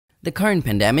The current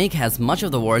pandemic has much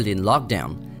of the world in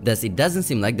lockdown, thus it doesn't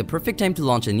seem like the perfect time to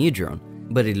launch a new drone.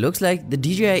 But it looks like the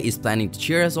DJI is planning to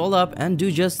cheer us all up and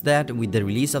do just that with the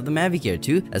release of the Mavic Air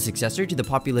 2, a successor to the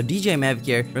popular DJI Mavic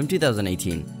Air from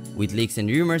 2018. With leaks and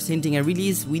rumors hinting a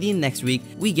release within next week,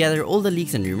 we gather all the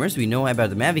leaks and rumors we know about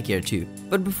the Mavic Air 2.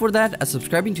 But before that,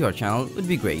 subscribing to our channel would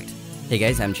be great. Hey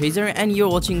guys, I'm Chaser and you're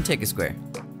watching Tech Square.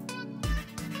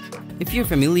 If you're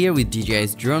familiar with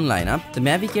DJI's drone lineup, the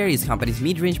Mavic Air is company's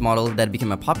mid-range model that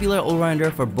became a popular all-rounder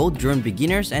for both drone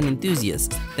beginners and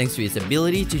enthusiasts, thanks to its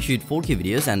ability to shoot 4K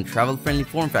videos and travel-friendly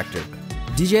form factor.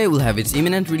 DJI will have its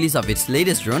imminent release of its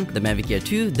latest drone, the Mavic Air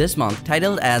 2, this month,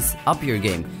 titled as Up Your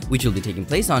Game, which will be taking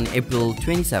place on April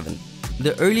 27.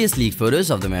 The earliest leaked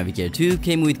photos of the Mavic Air 2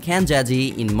 came with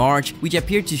Kanjaji in March, which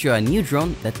appeared to show a new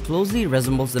drone that closely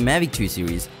resembles the Mavic 2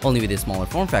 series, only with a smaller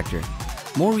form factor.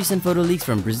 More recent photo leaks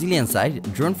from Brazilian side,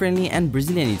 drone-friendly and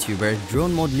Brazilian YouTuber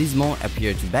Drone Mode Lismo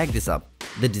appear to back this up.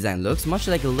 The design looks much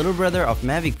like a little brother of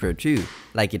Mavic Pro 2.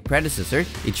 Like its predecessor,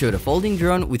 it showed a folding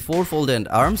drone with 4 folded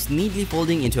arms neatly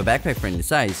folding into a backpack-friendly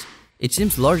size. It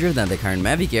seems larger than the current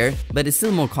Mavic Air, but is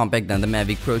still more compact than the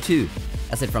Mavic Pro 2.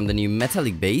 Aside from the new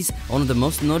metallic base, one of the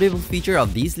most notable features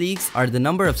of these leaks are the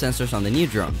number of sensors on the new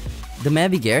drone. The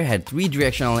Mavic Air had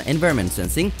 3-directional environment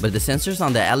sensing, but the sensors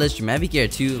on the alleged Mavic Air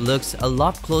 2 looks a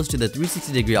lot close to the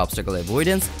 360-degree obstacle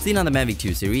avoidance seen on the Mavic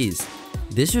 2 series.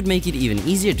 This should make it even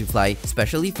easier to fly,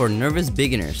 especially for nervous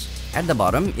beginners. At the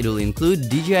bottom, it will include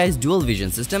DJI's dual vision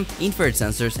system, infrared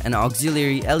sensors, and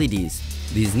auxiliary LEDs.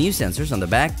 These new sensors on the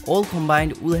back, all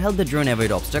combined, will help the drone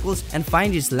avoid obstacles and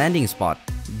find its landing spot.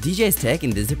 DJI's tech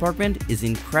in this department is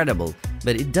incredible,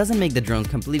 but it doesn't make the drone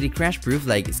completely crash-proof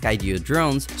like Skydio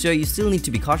drones, so you still need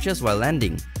to be cautious while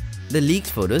landing. The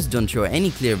leaked photos don't show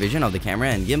any clear vision of the camera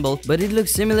and gimbal, but it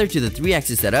looks similar to the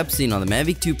 3-axis setup seen on the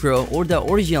Mavic 2 Pro or the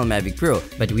original Mavic Pro,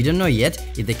 but we don't know yet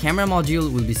if the camera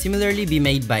module will be similarly be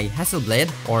made by Hasselblad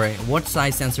or what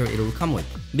size sensor it will come with.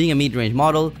 Being a mid-range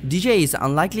model, DJI is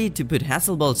unlikely to put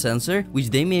Hasselblad sensor, which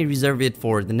they may reserve it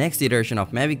for the next iteration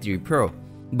of Mavic 3 Pro.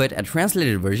 But a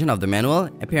translated version of the manual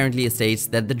apparently states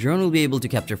that the drone will be able to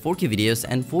capture 4K videos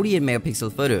and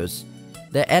 48-megapixel photos.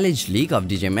 The alleged leak of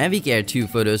DJI Mavic Air 2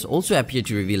 photos also appear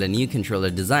to reveal a new controller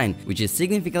design, which is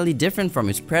significantly different from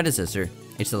its predecessor.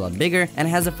 It's a lot bigger and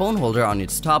has a phone holder on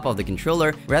its top of the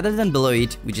controller rather than below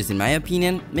it, which is in my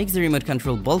opinion makes the remote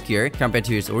control bulkier compared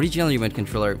to its original remote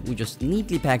controller, which was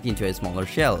neatly packed into a smaller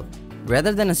shell.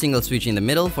 Rather than a single switch in the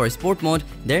middle for sport mode,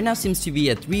 there now seems to be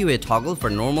a 3-way toggle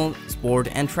for normal, sport,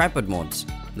 and tripod modes.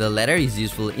 The latter is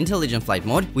useful intelligent flight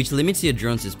mode, which limits your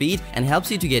drone's speed and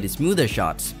helps you to get smoother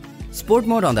shots. Sport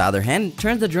mode, on the other hand,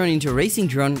 turns the drone into a racing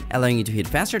drone, allowing you to hit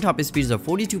faster top speeds of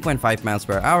 42.5 miles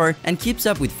per hour and keeps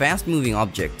up with fast-moving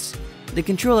objects. The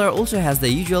controller also has the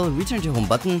usual return to home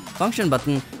button, function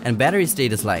button, and battery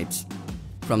status lights.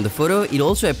 From the photo, it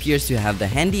also appears to have the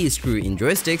handy screw-in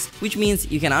joysticks, which means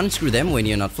you can unscrew them when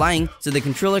you're not flying, so the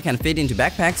controller can fit into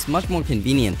backpacks much more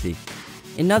conveniently.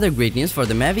 Another great news for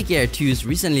the Mavic Air 2's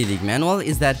recently leaked manual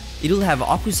is that it will have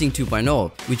AquaSync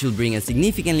 2.0, which will bring a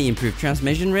significantly improved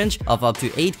transmission range of up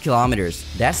to 8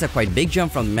 km. That's a quite big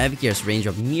jump from the Mavic Air's range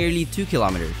of nearly 2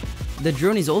 km. The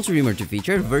drone is also rumored to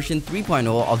feature version 3.0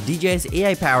 of DJI's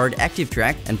AI-powered Active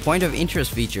Track and Point of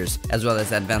Interest features, as well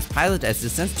as Advanced Pilot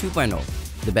Assistance 2.0.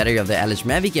 The battery of the alleged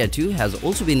Mavic Air 2 has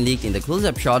also been leaked in the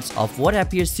close-up shots of what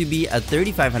appears to be a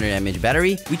 3500 mAh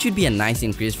battery, which would be a nice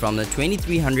increase from the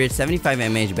 2375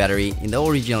 mAh battery in the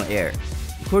original Air.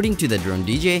 According to the drone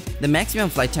DJ, the maximum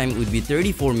flight time would be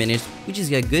 34 minutes, which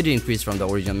is a good increase from the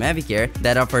original Mavic Air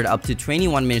that offered up to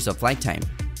 21 minutes of flight time.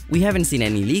 We haven't seen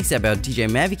any leaks about DJI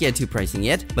Mavic Air 2 pricing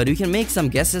yet, but we can make some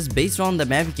guesses based on the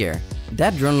Mavic Air.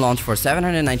 That drone launched for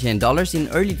 $799 in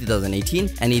early 2018,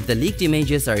 and if the leaked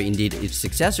images are indeed its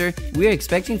successor, we are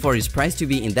expecting for its price to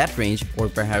be in that range or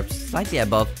perhaps slightly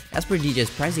above as per DJI's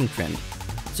pricing trend.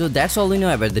 So that's all we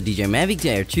know about the DJI Mavic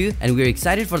Air 2, and we're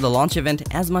excited for the launch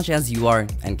event as much as you are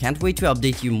and can't wait to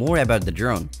update you more about the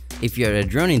drone. If you're a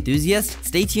drone enthusiast,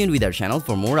 stay tuned with our channel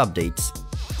for more updates.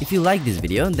 If you like this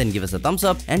video, then give us a thumbs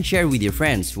up and share with your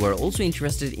friends who are also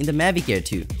interested in the Mavic Air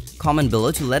 2. Comment below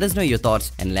to let us know your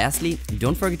thoughts, and lastly,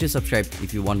 don't forget to subscribe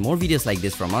if you want more videos like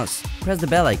this from us. Press the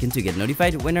bell icon to get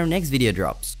notified when our next video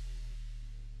drops.